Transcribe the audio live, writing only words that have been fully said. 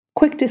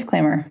Quick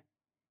disclaimer.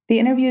 The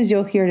interviews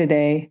you'll hear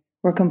today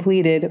were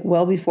completed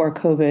well before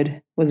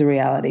COVID was a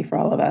reality for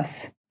all of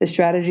us. The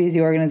strategies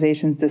the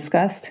organizations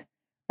discussed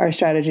are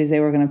strategies they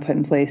were going to put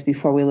in place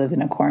before we lived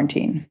in a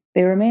quarantine.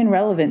 They remain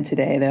relevant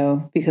today,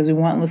 though, because we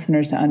want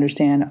listeners to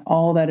understand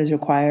all that is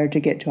required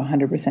to get to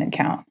 100%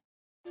 count.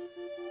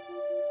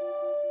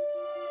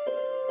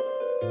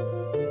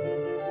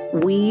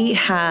 We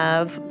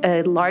have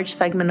a large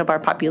segment of our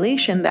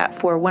population that,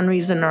 for one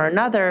reason or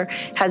another,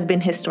 has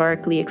been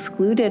historically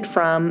excluded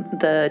from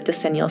the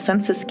decennial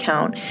census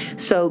count.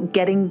 So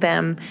getting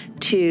them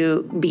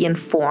to be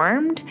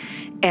informed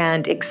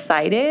and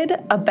excited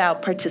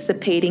about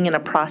participating in a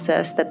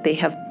process that they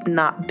have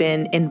not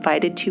been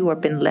invited to or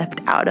been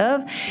left out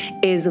of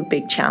is a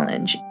big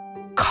challenge.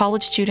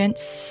 College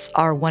students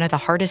are one of the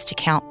hardest to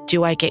count.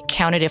 Do I get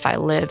counted if I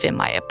live in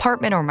my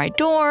apartment or my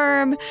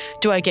dorm?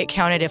 Do I get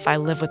counted if I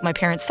live with my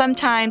parents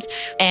sometimes?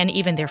 And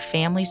even their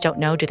families don't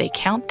know, do they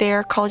count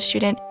their college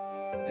student?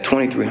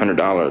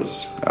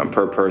 $2,300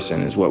 per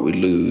person is what we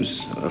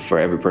lose for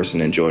every person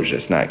in Georgia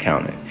that's not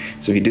counted.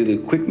 So if you do the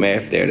quick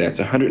math there, that's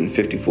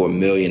 $154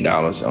 million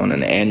on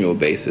an annual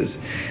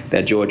basis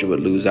that Georgia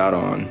would lose out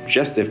on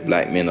just if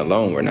Black men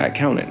alone were not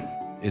counted.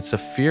 It's a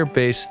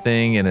fear-based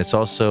thing, and it's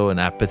also an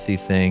apathy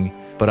thing.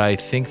 But I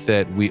think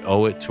that we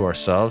owe it to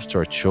ourselves, to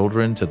our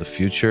children, to the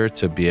future,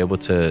 to be able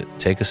to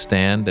take a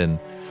stand and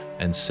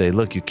say,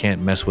 look, you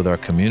can't mess with our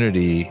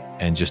community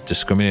and just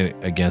discriminate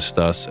against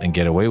us and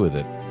get away with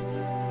it.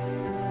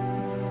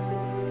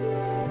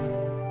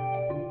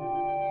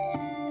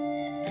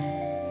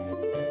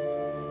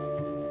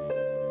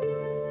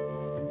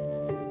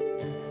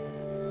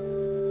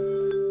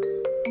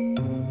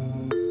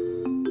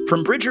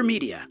 From Bridger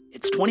Media,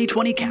 it's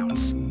 2020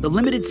 Counts, the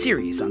limited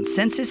series on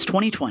Census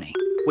 2020,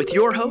 with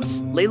your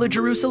hosts, Layla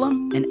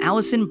Jerusalem and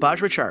Allison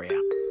Bajracharya.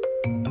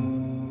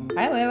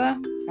 Hi,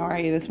 Layla. How are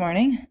you this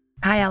morning?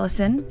 Hi,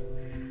 Allison.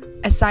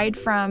 Aside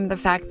from the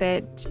fact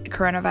that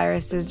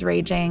coronavirus is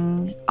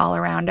raging all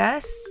around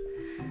us,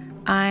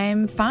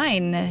 I'm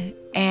fine.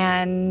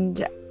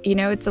 And,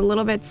 it's a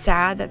little bit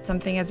sad that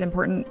something as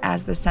important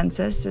as the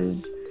census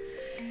is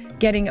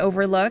getting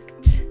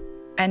overlooked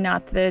and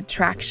not the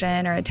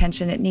traction or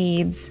attention it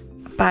needs.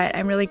 But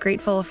I'm really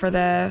grateful for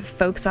the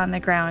folks on the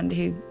ground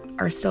who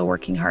are still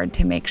working hard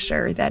to make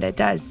sure that it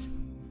does.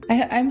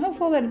 I'm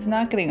hopeful that it's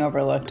not getting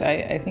overlooked.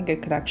 I think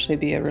it could actually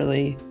be a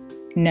really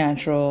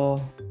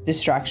natural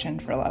distraction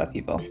for a lot of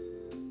people.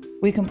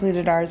 We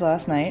completed ours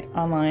last night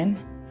online.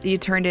 You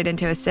turned it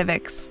into a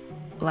civics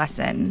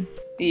lesson.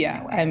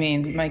 Yeah,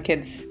 my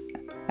kids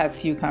have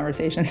few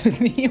conversations with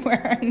me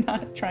where I'm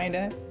not trying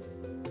to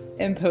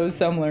impose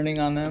some learning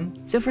on them.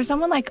 So for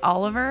someone like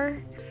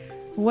Oliver,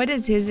 what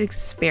is his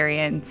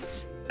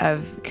experience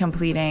of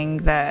completing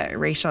the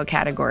racial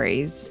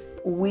categories?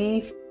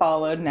 We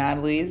followed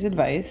Natalie's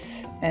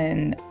advice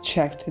and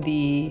checked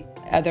the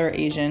other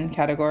Asian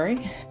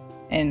category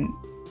and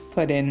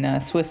put in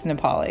Swiss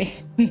Nepali,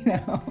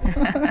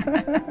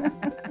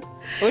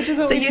 Which is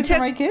what we did for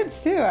my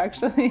kids too,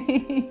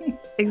 actually.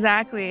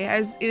 Exactly. I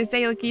was going to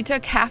say, you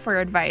took half her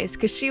advice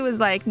because she was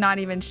not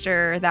even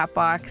sure that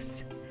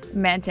box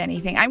meant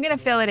anything. I'm going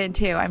to fill it in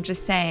too. I'm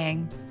just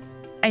saying.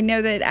 I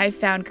know that I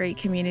found great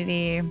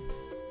community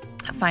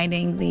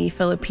finding the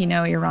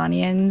Filipino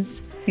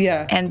Iranians.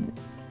 Yeah. And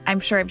I'm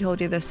sure I've told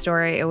you this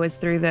story. It was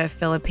through the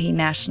Philippine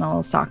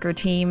national soccer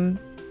team.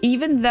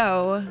 Even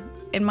though,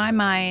 in my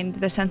mind,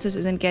 the census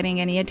isn't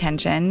getting any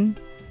attention,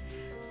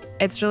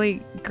 it's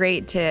really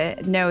great to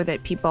know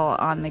that people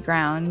on the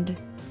ground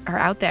are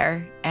out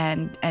there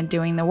and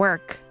doing the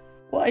work.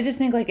 Well, I just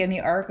think in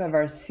the arc of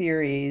our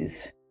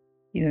series,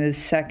 the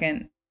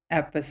second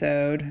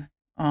episode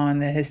on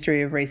the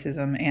history of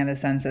racism and the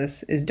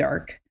census is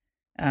dark,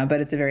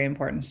 but it's a very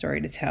important story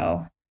to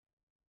tell.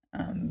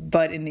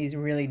 But in these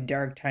really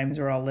dark times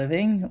we're all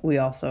living, we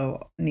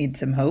also need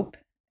some hope.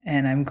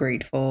 And I'm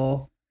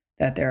grateful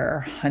that there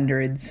are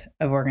hundreds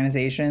of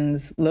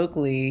organizations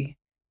locally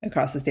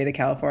across the state of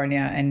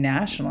California and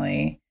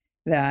nationally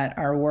that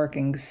are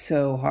working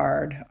so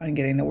hard on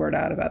getting the word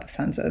out about the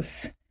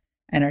census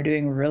and are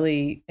doing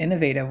really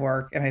innovative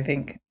work. And I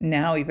think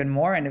now even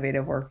more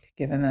innovative work,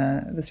 given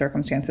the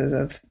circumstances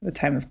of the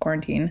time of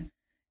quarantine,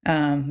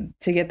 to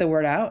get the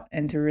word out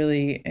and to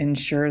really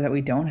ensure that we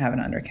don't have an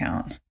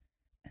undercount.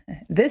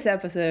 This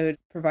episode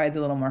provides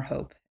a little more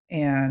hope.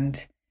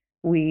 And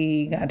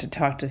we got to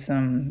talk to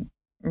some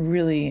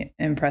really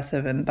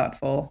impressive and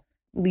thoughtful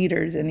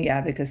leaders in the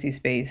advocacy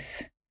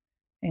space,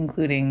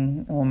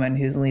 including a woman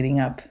who's leading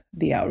up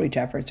the outreach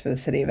efforts for the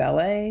city of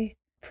LA,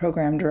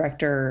 program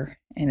director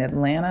in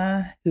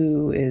Atlanta,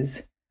 who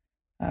is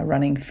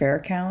running Fair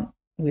Count,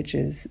 which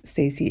is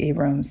Stacey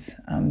Abrams,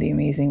 the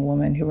amazing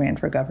woman who ran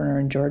for governor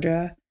in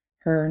Georgia,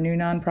 her new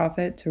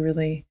nonprofit to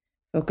really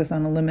focus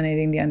on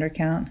eliminating the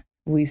undercount.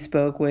 We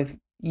spoke with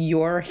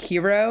your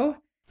hero,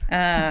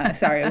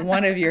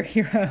 one of your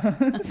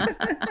heroes,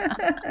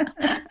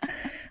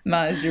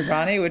 Maz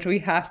Jobrani, which we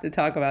have to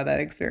talk about that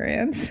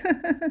experience.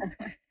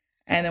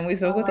 And then we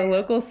spoke with a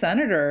local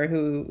senator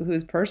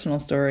whose personal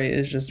story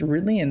is just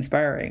really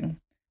inspiring.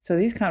 So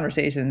these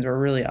conversations were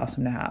really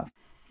awesome to have.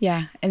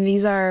 Yeah. And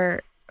these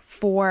are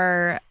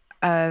 4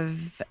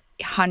 of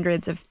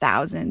hundreds of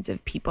thousands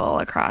of people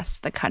across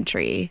the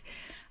country.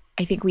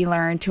 I think we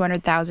learned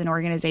 200,000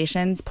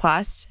 organizations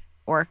plus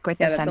work with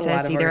the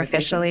census, either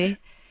officially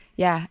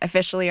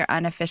or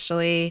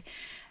unofficially,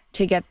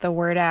 to get the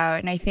word out.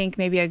 And I think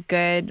maybe a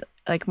good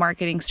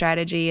marketing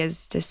strategy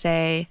is to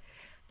say,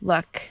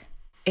 look,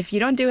 if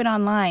you don't do it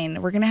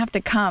online, we're going to have to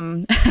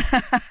come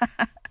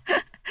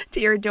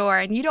to your door,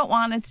 and you don't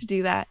want us to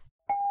do that.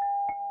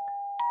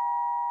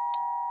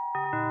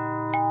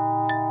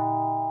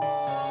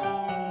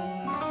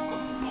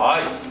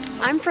 Hi.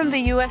 I'm from the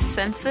U.S.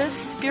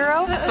 Census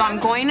Bureau, so I'm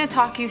going to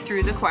talk you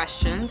through the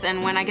questions,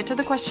 and when I get to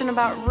the question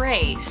about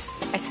race,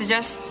 I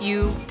suggest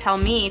you tell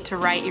me to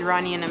write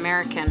Iranian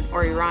American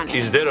or Iranian.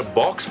 Is there a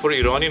box for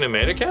Iranian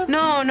American?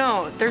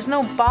 No, there's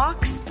no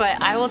box,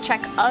 but I will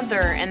check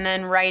other and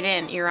then write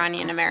in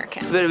Iranian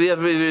American. Well, we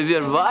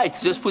are white,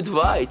 just put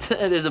white.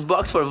 There's a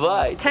box for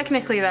white.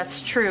 Technically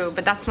that's true,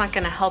 but that's not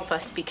going to help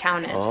us be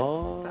counted.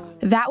 Oh. So.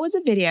 That was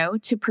a video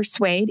to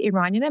persuade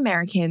Iranian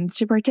Americans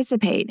to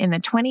participate in the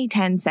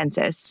 2010 census.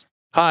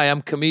 Hi,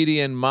 I'm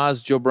comedian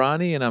Maz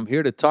Jobrani, and I'm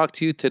here to talk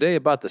to you today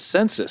about the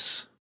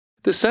census.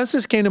 The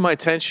census came to my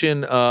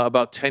attention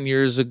about 10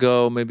 years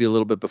ago, maybe a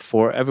little bit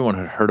before. Everyone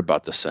had heard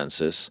about the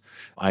census.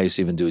 I used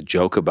to even do a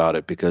joke about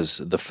it because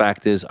the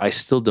fact is I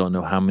still don't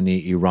know how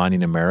many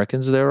Iranian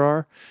Americans there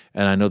are,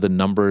 and I know the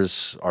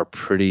numbers are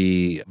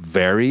pretty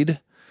varied.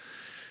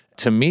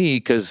 To me,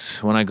 because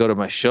when I go to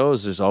my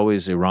shows, there's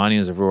always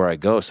Iranians everywhere I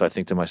go. So I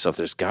think to myself,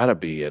 there's got to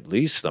be at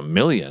least 1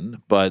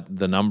 million, but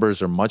the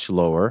numbers are much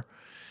lower.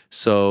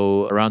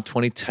 So around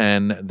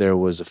 2010, there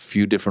was a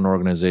few different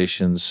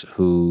organizations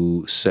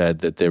who said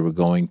that they were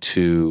going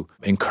to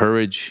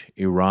encourage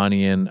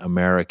Iranian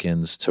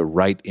Americans to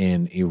write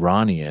in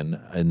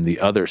Iranian in the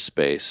other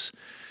space,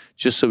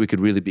 just so we could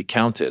really be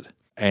counted.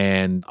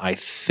 And I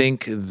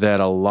think that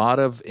a lot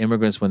of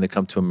immigrants, when they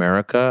come to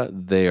America,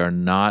 they are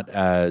not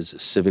as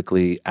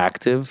civically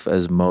active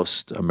as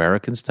most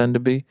Americans tend to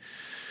be.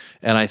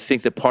 And I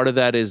think that part of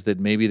that is that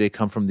maybe they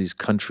come from these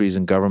countries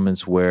and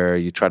governments where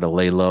you try to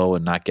lay low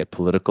and not get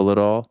political at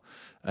all.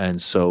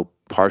 And so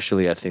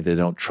partially, I think they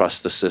don't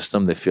trust the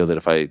system. They feel that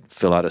if I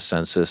fill out a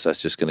census,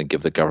 that's just going to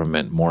give the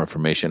government more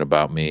information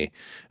about me,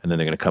 and then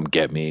they're going to come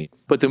get me.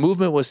 But the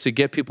movement was to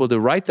get people to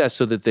write that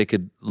so that they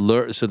could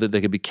learn, so that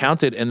they could be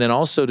counted, and then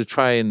also to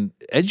try and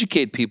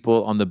educate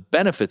people on the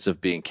benefits of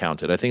being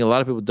counted. I think a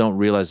lot of people don't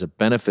realize the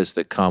benefits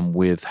that come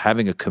with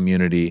having a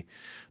community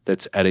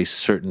that's at a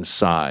certain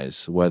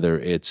size, whether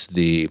it's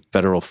the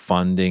federal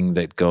funding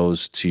that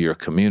goes to your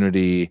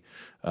community,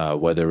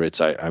 whether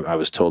it's, I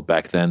was told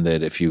back then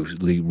that if you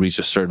reach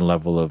a certain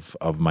level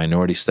of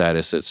minority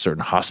status, that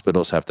certain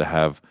hospitals have to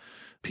have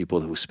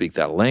people who speak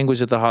that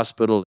language at the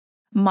hospital.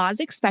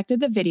 Maz expected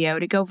the video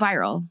to go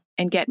viral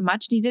and get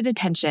much needed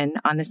attention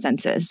on the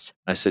census.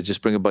 I said,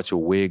 just bring a bunch of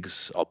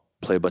wigs, I'll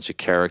play a bunch of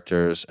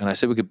characters. And I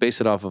said we could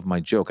base it off of my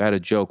joke. I had a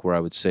joke where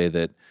I would say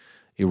that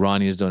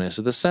Iranians don't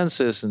answer the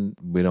census and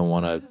we don't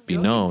want to be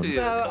known.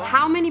 So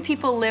how many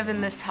people live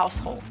in this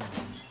household?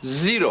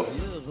 0.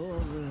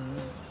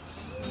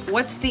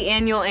 What's the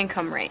annual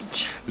income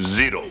range?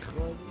 0.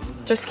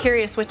 Just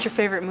curious, what's your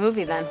favorite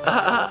movie then?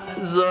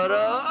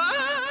 Zara.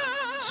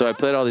 So I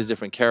played all these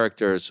different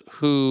characters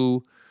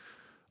who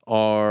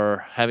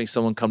are having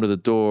someone come to the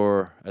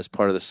door as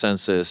part of the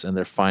census, and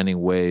they're finding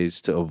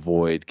ways to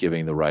avoid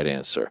giving the right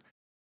answer.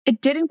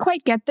 It didn't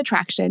quite get the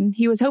traction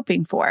he was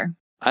hoping for.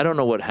 I don't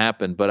know what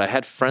happened, but I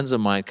had friends of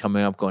mine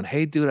coming up going,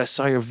 hey, dude, I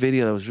saw your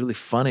video. That was really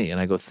funny.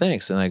 And I go,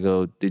 thanks. And I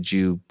go, did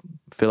you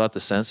fill out the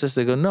census?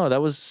 They go, no,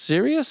 that was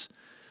serious?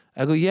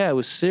 I go, yeah, it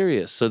was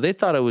serious. So they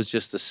thought it was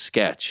just a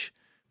sketch.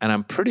 And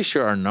I'm pretty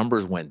sure our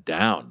numbers went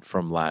down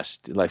from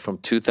from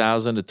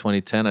 2000 to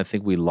 2010. I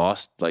think we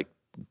lost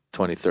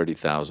 20,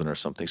 30,000 or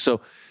something.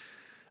 So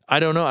I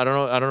don't know. I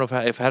don't know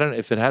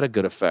if it had a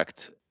good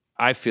effect.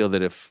 I feel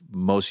that if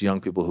most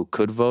young people who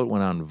could vote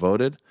went out and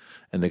voted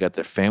and they got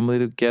their family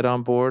to get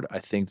on board, I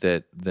think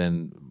that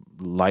then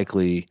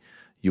likely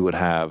you would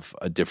have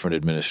a different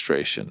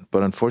administration.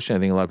 But unfortunately,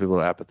 I think a lot of people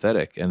are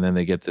apathetic. And then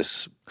they get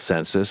this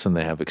census and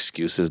they have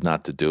excuses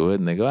not to do it.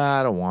 And they go,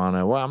 I don't want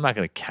to. Well, I'm not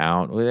going to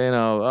count.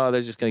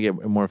 They're just going to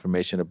get more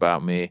information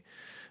about me.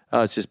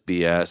 Oh, it's just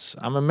BS.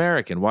 I'm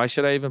American. Why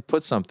should I even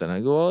put something? I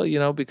go,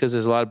 well, because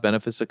there's a lot of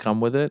benefits that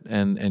come with it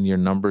and your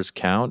numbers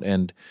count.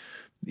 And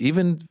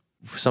even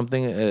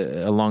something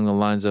along the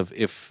lines of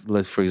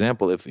for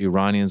example, if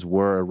Iranians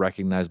were a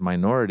recognized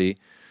minority,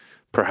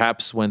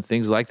 perhaps when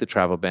things like the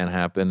travel ban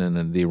happened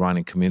and the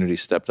Iranian community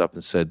stepped up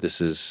and said this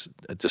is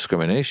a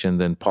discrimination,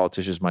 then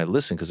politicians might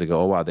listen because they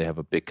go, oh, wow, they have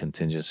a big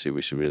contingency.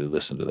 We should really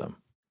listen to them.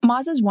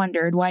 Maz has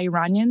wondered why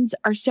Iranians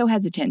are so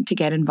hesitant to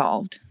get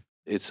involved.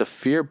 It's a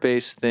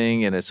fear-based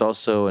thing, and it's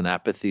also an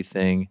apathy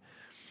thing.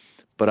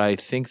 But I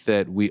think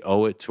that we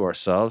owe it to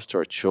ourselves, to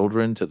our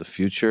children, to the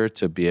future,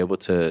 to be able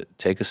to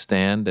take a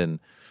stand and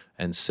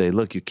and say,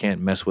 look, you can't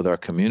mess with our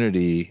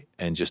community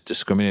and just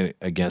discriminate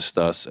against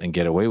us and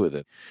get away with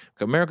it.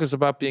 America's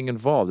about being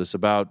involved. It's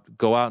about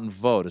go out and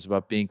vote. It's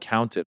about being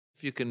counted.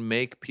 If you can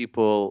make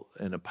people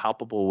in a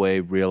palpable way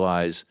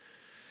realize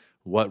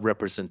what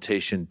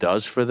representation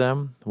does for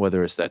them,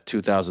 whether it's that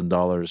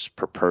 $2,000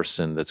 per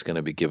person that's going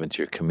to be given to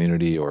your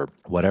community or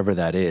whatever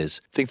that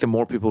is, I think the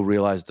more people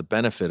realize the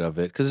benefit of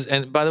it,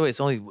 and by the way, it's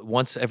only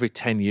once every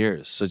 10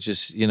 years. So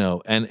just,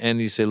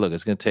 and you say, look,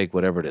 it's going to take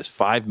whatever it is,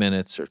 5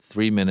 minutes or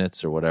 3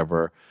 minutes or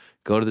whatever,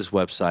 go to this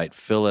website,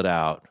 fill it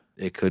out.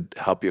 It could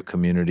help your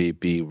community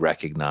be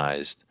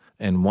recognized.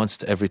 And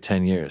once every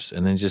 10 years.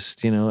 And then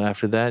just,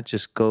 after that,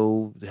 just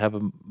go have a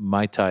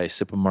Mai Tai,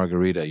 sip a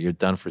margarita. You're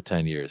done for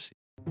 10 years.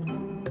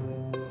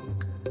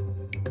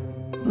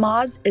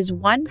 Moz is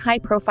one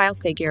high-profile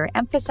figure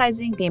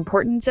emphasizing the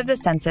importance of the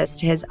census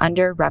to his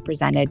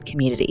underrepresented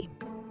community.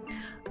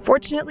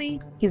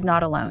 Fortunately, he's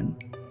not alone.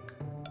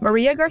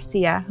 Maria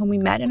Garcia, whom we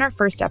met in our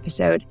first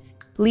episode,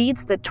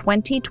 leads the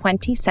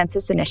 2020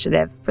 Census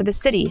Initiative for the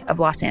city of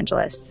Los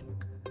Angeles.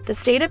 The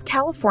state of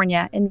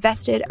California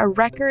invested a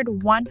record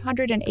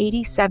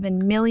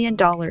 $187 million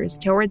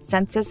towards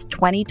Census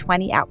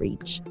 2020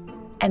 outreach,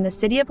 and the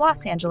city of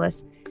Los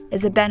Angeles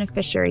is a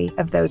beneficiary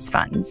of those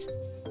funds.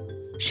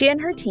 She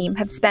and her team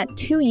have spent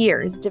 2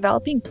 years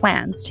developing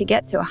plans to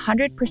get to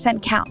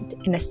 100% count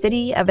in the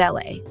city of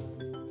LA.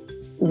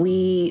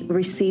 We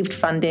received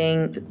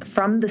funding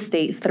from the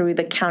state through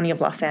the County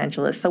of Los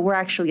Angeles. So we're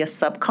actually a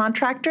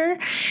subcontractor.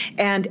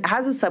 And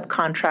as a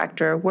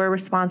subcontractor, we're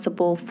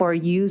responsible for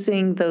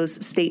using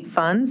those state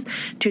funds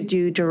to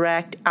do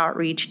direct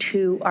outreach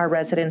to our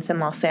residents in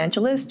Los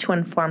Angeles to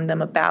inform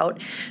them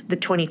about the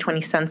 2020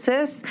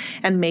 census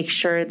and make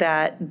sure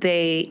that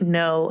they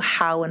know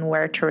how and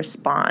where to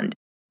respond.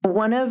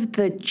 One of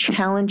the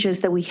challenges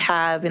that we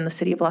have in the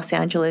city of Los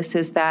Angeles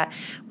is that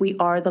we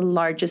are the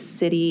largest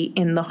city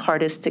in the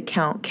hardest to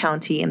count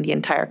county in the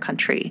entire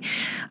country,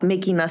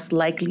 making us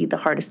likely the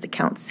hardest to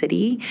count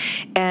city.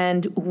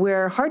 And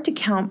we're hard to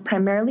count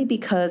primarily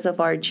because of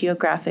our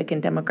geographic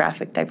and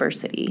demographic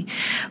diversity.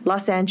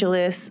 Los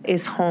Angeles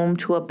is home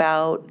to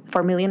about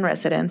 4 million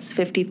residents.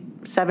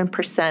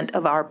 57%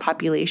 of our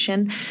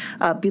population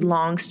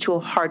belongs to a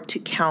hard to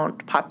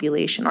count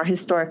population, or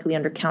historically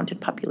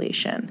undercounted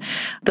population.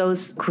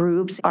 Those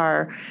groups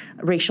are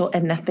racial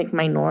and ethnic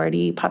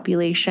minority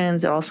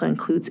populations. It also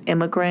includes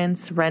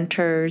immigrants,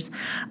 renters,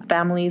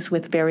 families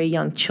with very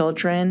young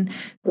children.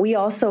 We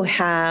also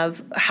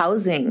have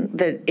housing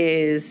that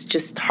is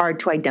just hard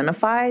to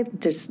identify.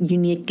 There's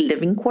unique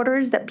living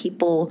quarters that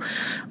people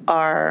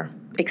are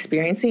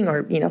experiencing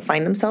or,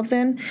 find themselves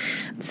in.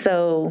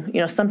 So,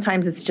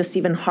 sometimes it's just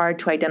even hard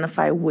to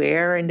identify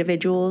where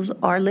individuals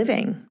are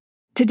living.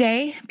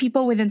 Today,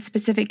 people within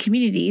specific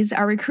communities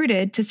are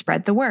recruited to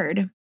spread the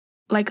word.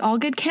 Like all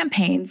good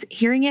campaigns,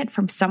 hearing it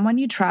from someone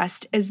you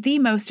trust is the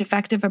most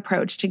effective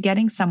approach to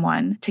getting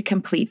someone to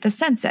complete the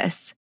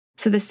census.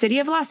 So the city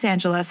of Los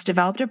Angeles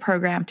developed a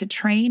program to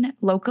train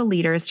local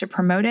leaders to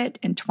promote it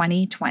in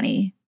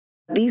 2020.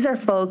 These are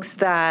folks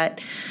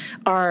that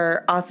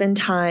are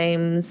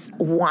oftentimes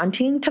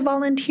wanting to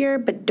volunteer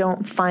but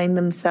don't find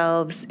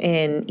themselves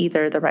in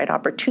either the right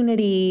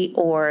opportunity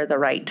or the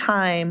right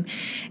time.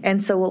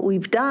 And so what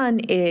we've done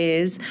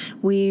is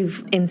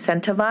we've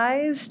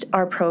incentivized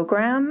our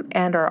program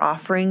and are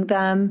offering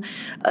them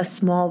a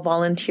small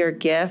volunteer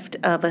gift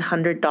of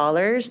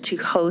 $100 to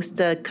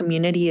host a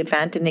community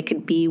event, and it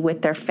could be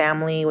with their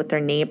family, with their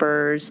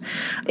neighbors.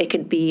 It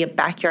could be a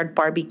backyard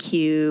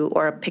barbecue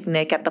or a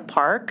picnic at the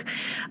park.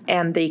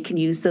 And they can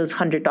use those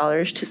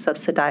 $100 to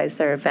subsidize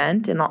their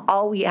event. And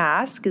all we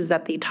ask is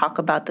that they talk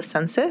about the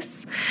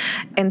census.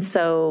 And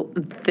so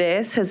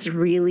this has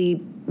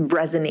really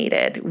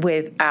resonated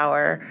with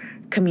our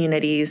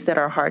communities that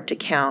are hard to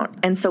count.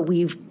 And so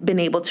we've been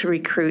able to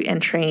recruit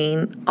and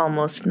train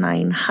almost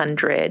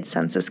 900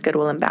 Census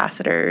Goodwill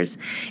ambassadors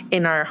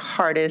in our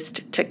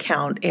hardest to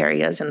count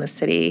areas in the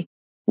city.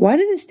 Why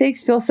do the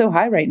stakes feel so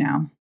high right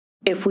now?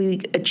 If we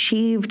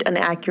achieved an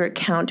accurate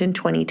count in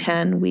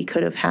 2010, we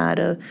could have had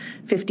a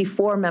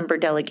 54-member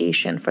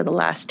delegation for the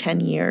last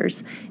 10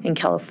 years in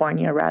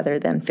California rather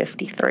than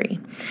 53.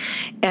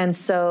 And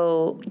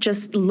so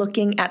just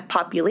looking at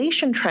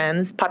population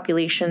trends,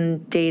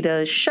 population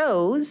data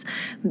shows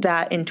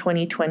that in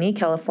 2020,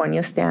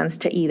 California stands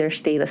to either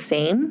stay the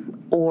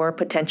same or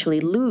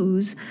potentially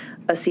lose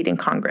a seat in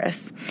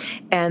Congress.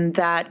 And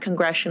that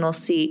congressional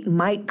seat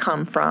might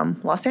come from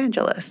Los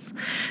Angeles.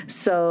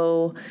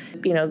 So,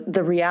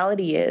 the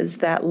reality is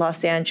that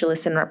Los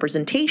Angeles in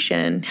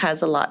representation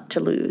has a lot to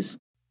lose.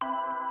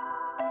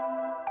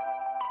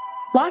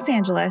 Los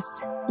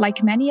Angeles,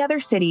 like many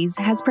other cities,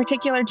 has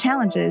particular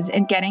challenges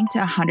in getting to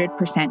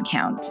 100%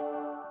 count.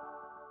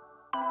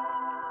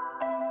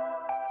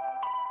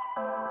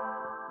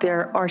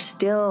 there are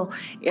still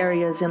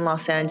areas in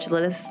Los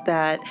Angeles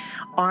that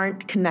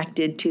aren't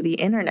connected to the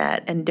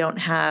internet and don't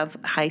have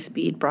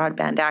high-speed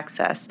broadband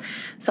access.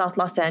 South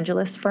Los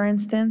Angeles, for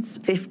instance,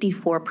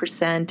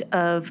 54%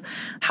 of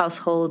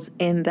households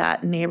in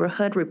that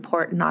neighborhood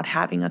report not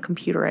having a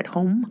computer at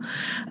home.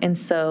 And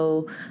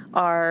so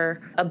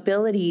our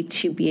ability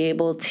to be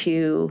able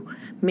to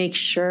make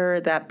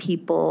sure that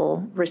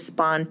people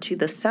respond to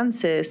the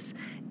census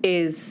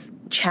is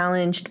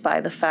challenged by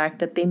the fact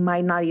that they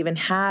might not even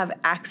have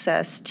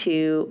access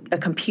to a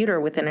computer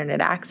with internet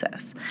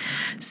access.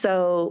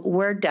 So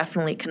we're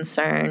definitely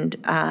concerned.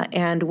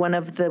 And one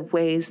of the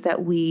ways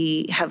that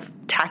we have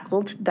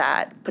tackled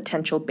that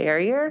potential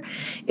barrier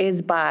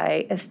is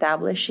by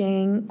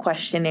establishing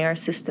questionnaire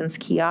assistance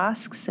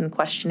kiosks and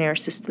questionnaire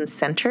assistance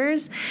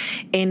centers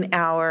in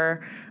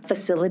our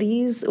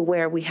facilities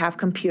where we have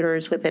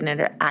computers with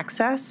internet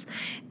access.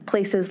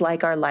 Places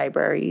like our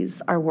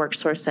libraries, our work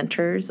source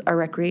centers, our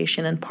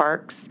recreation and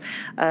parks,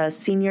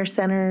 senior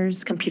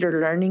centers,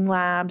 computer learning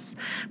labs,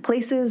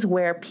 places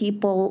where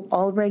people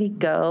already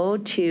go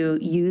to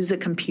use a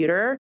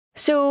computer.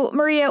 So,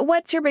 Maria,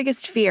 what's your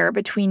biggest fear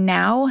between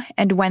now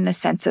and when the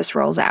census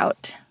rolls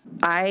out?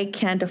 I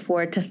can't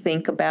afford to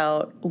think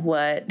about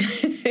what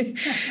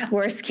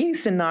worst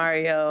case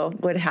scenario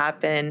would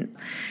happen.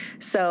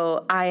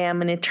 So I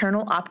am an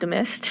eternal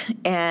optimist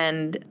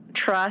and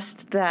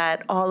trust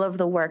that all of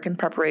the work and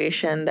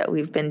preparation that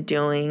we've been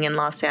doing in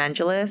Los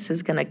Angeles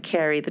is going to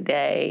carry the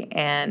day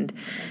and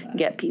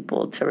get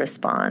people to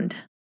respond.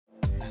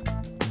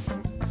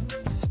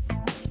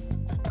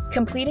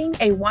 Completing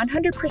a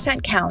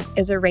 100% count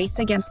is a race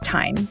against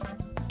time.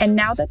 And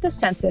now that the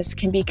census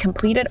can be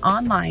completed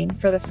online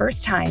for the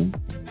first time,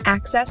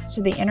 access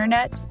to the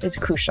internet is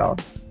crucial.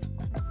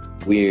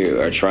 We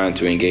are trying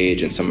to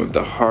engage in some of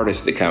the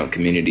hardest to count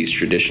communities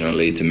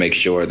traditionally to make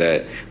sure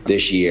that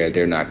this year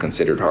they're not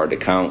considered hard to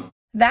count.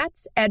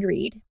 That's Ed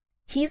Reed.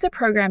 He's a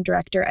program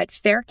director at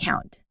Fair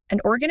Count,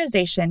 an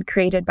organization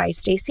created by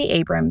Stacey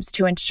Abrams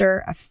to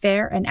ensure a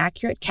fair and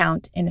accurate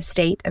count in the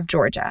state of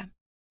Georgia.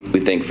 We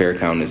think Fair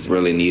Count is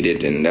really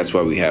needed, and that's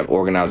why we have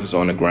organizers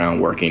on the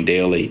ground working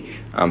daily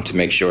to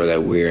make sure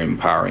that we're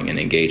empowering and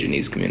engaging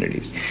these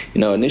communities.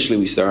 Initially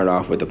we started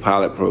off with a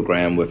pilot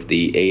program with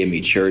the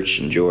AME Church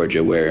in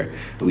Georgia, where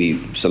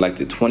we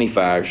selected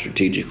 25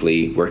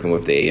 strategically, working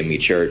with the AME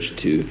Church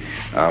to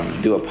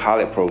do a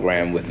pilot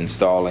program with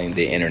installing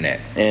the internet.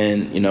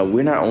 And,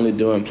 we're not only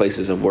doing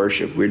places of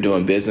worship, we're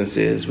doing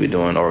businesses, we're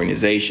doing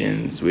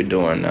organizations, we're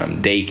doing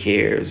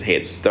daycares,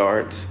 Head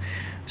Starts.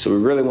 So we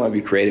really want to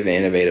be creative and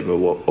innovative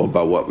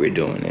about what we're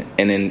doing.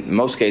 And in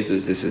most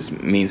cases,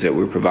 this means that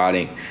we're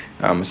providing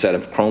a set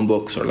of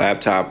Chromebooks or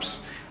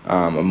laptops,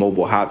 a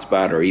mobile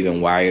hotspot, or even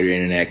wired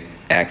internet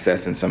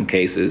access in some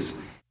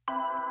cases.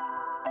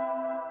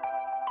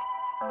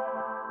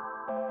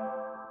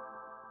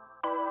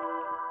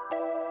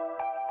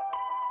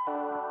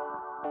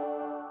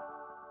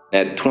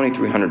 At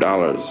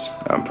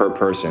 $2,300 per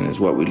person is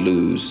what we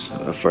lose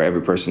for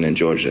every person in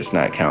Georgia that's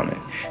not counted.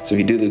 So if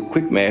you do the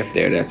quick math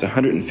there, that's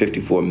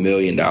 $154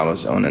 million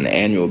on an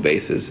annual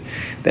basis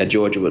that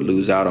Georgia would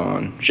lose out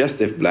on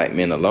just if black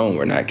men alone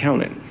were not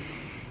counted.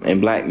 And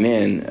black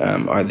men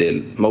are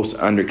the most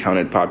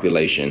undercounted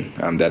population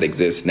that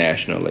exists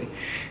nationally.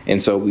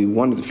 And so we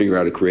wanted to figure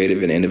out a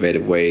creative and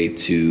innovative way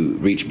to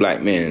reach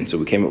black men. So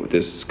we came up with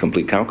this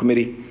Complete Count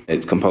Committee.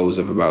 It's composed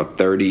of about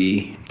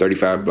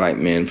 35 black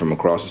men from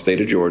across the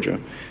state of Georgia.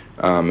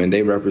 And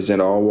they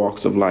represent all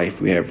walks of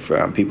life. We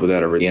have people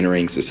that are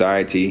entering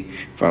society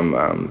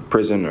from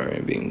prison or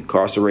being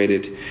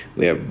incarcerated.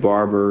 We have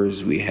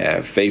barbers. We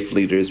have faith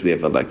leaders. We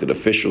have elected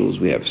officials.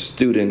 We have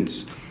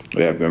students.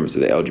 We have members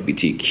of the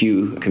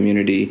LGBTQ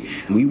community.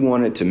 We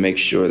wanted to make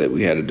sure that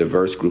we had a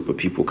diverse group of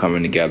people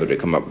coming together to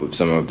come up with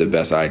some of the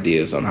best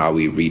ideas on how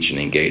we reach and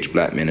engage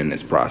black men in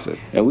this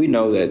process. And we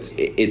know that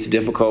it's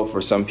difficult for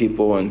some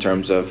people in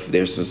terms of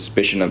their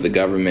suspicion of the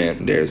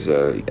government. There's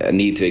a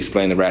need to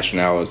explain the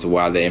rationale as to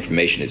why the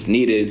information is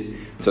needed.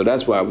 So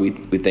that's why we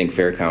think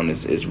Fair Count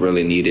is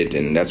really needed,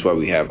 and that's why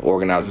we have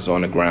organizers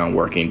on the ground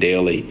working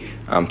daily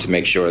to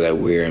make sure that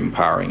we're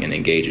empowering and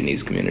engaging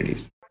these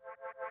communities.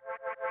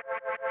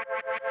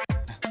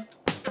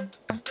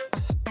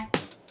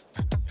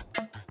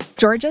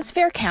 Georgia's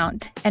Fair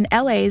Count and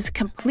LA's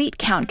Complete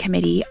Count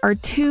Committee are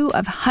two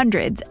of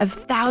hundreds of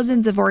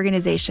thousands of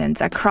organizations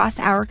across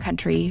our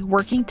country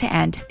working to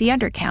end the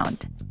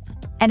undercount.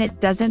 And it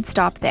doesn't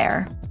stop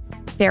there.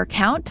 Fair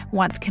Count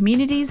wants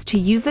communities to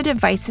use the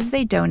devices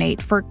they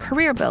donate for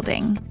career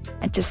building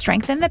and to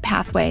strengthen the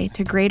pathway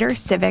to greater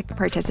civic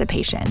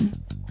participation.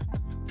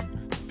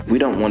 We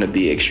don't want to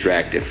be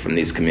extractive from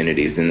these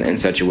communities in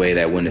such a way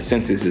that when the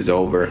census is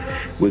over,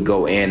 we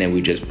go in and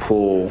we just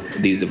pull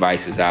these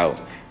devices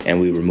out and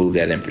we remove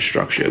that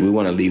infrastructure. We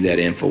want to leave that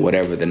in for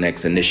whatever the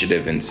next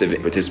initiative and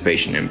civic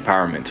participation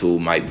empowerment tool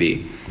might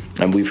be.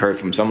 And we've heard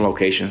from some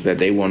locations that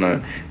they want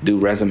to do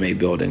resume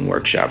building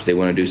workshops. They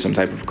want to do some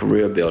type of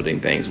career building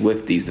things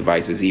with these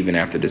devices even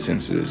after the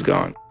census is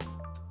gone.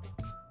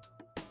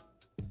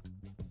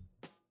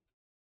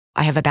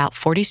 I have about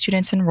 40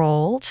 students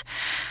enrolled,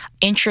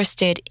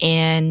 interested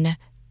in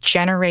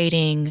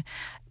generating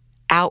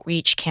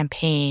outreach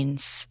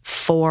campaigns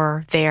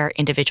for their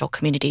individual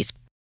communities.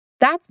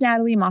 That's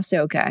Natalie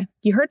Masaoka.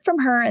 You heard from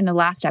her in the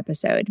last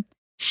episode.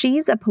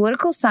 She's a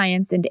political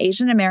science and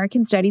Asian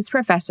American studies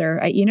professor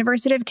at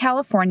University of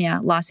California,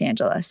 Los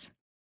Angeles.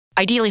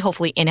 Ideally,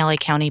 hopefully in LA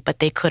County, but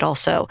they could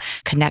also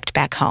connect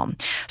back home.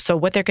 So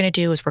what they're going to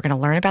do is we're going to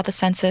learn about the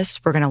census.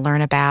 We're going to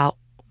learn about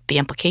the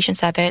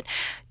implications of it,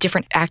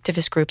 different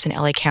activist groups in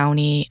LA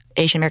County,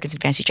 Asian Americans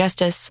Advancing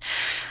Justice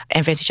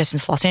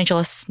Los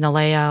Angeles,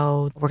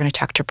 NALEO. We're going to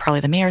talk to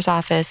probably the mayor's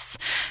office,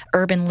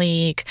 Urban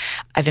League.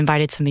 I've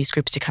invited some of these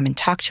groups to come and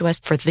talk to us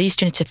for these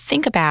students to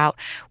think about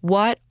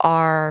what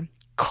are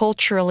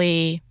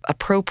culturally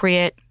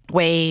appropriate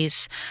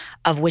ways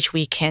of which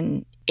we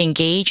can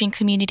engage in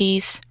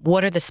communities.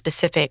 What are the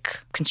specific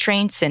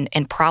constraints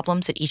and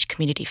problems that each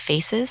community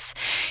faces?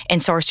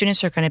 And so our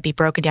students are going to be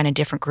broken down in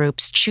different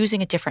groups,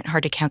 choosing a different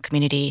hard-to-count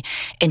community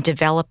and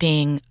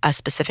developing a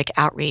specific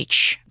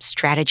outreach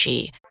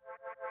strategy.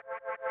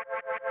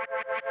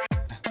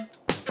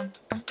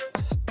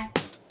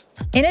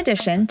 In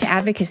addition to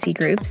advocacy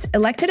groups,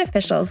 elected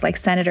officials like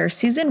Senator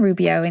Susan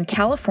Rubio in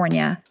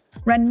California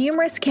run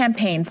numerous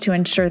campaigns to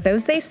ensure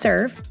those they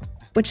serve,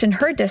 which in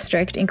her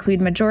district include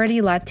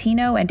majority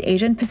Latino and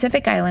Asian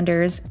Pacific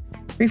Islanders,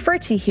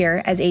 referred to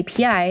here as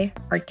API,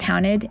 are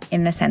counted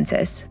in the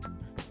census.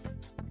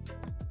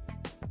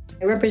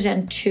 I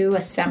represent two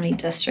assembly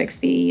districts,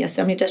 the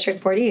Assembly District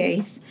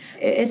 48th.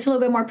 It's a little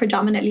bit more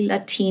predominantly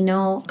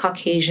Latino,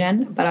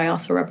 Caucasian, but I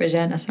also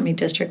represent Assembly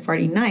District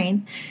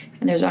 49,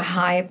 and there's a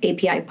high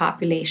API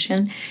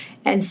population.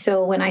 And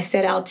so when I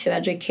set out to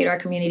educate our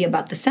community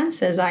about the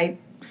census, I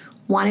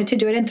wanted to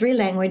do it in 3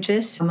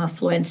 languages. I'm a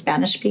fluent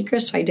Spanish speaker,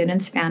 so I did in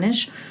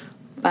Spanish.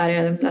 But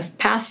in the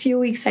past few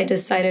weeks, I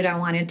decided I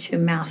wanted to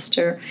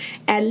master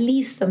at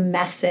least the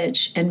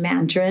message in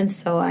Mandarin.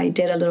 So I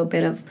did a little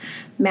bit of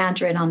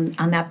Mandarin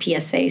on that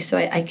PSA so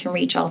I can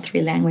reach all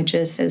 3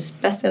 languages as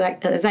best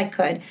as I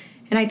could.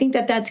 And I think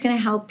that that's going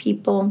to help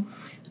people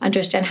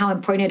understand how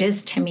important it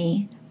is to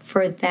me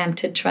for them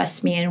to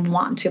trust me and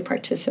want to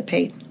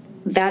participate.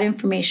 That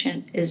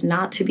information is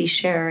not to be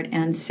shared.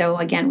 And so,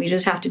 again, we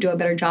just have to do a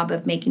better job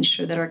of making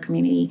sure that our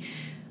community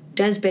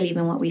does believe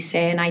in what we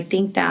say. And I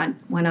think that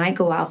when I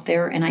go out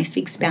there and I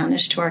speak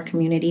Spanish to our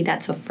community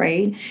that's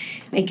afraid,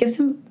 it gives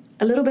them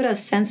a little bit of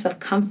sense of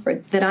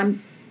comfort that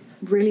I'm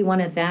really one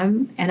of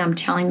them and I'm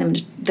telling them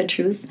the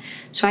truth.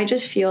 So I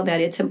just feel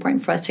that it's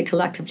important for us to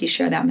collectively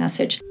share that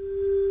message.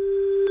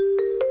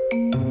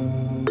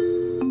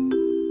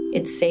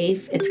 It's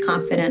safe, it's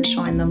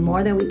confidential, and the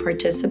more that we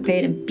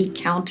participate and be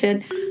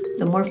counted,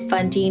 the more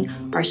funding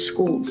our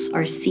schools,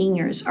 our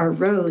seniors, our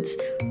roads,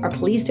 our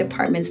police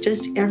departments,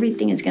 just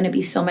everything is going to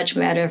be so much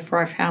better for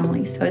our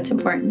families. So it's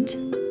important.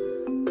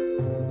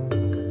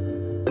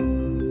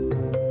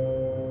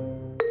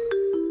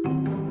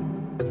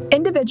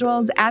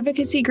 Individuals,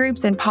 advocacy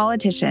groups, and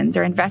politicians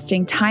are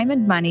investing time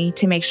and money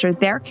to make sure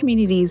their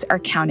communities are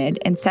counted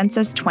in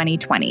Census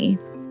 2020.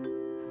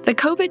 The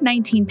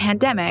COVID-19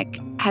 pandemic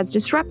has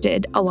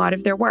disrupted a lot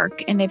of their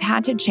work, and they've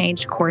had to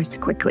change course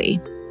quickly.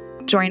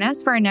 Join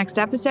us for our next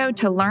episode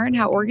to learn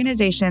how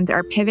organizations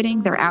are pivoting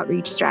their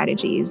outreach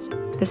strategies.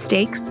 The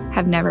stakes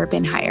have never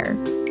been higher.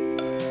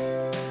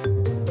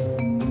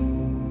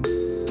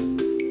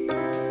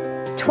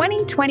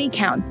 2020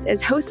 Counts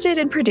is hosted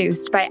and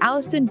produced by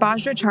Allison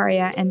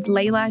Bajracharya and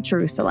Layla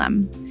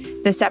Jerusalem.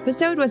 This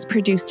episode was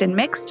produced and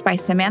mixed by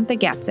Samantha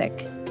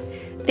Gatzik.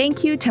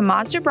 Thank you to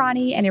Maz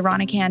Jabrani and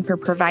Iranican for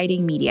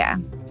providing media.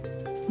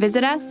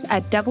 Visit us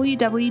at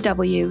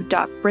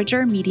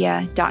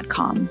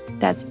www.bridgermedia.com.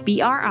 That's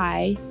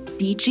BRIDGR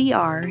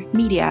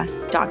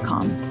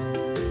media.com.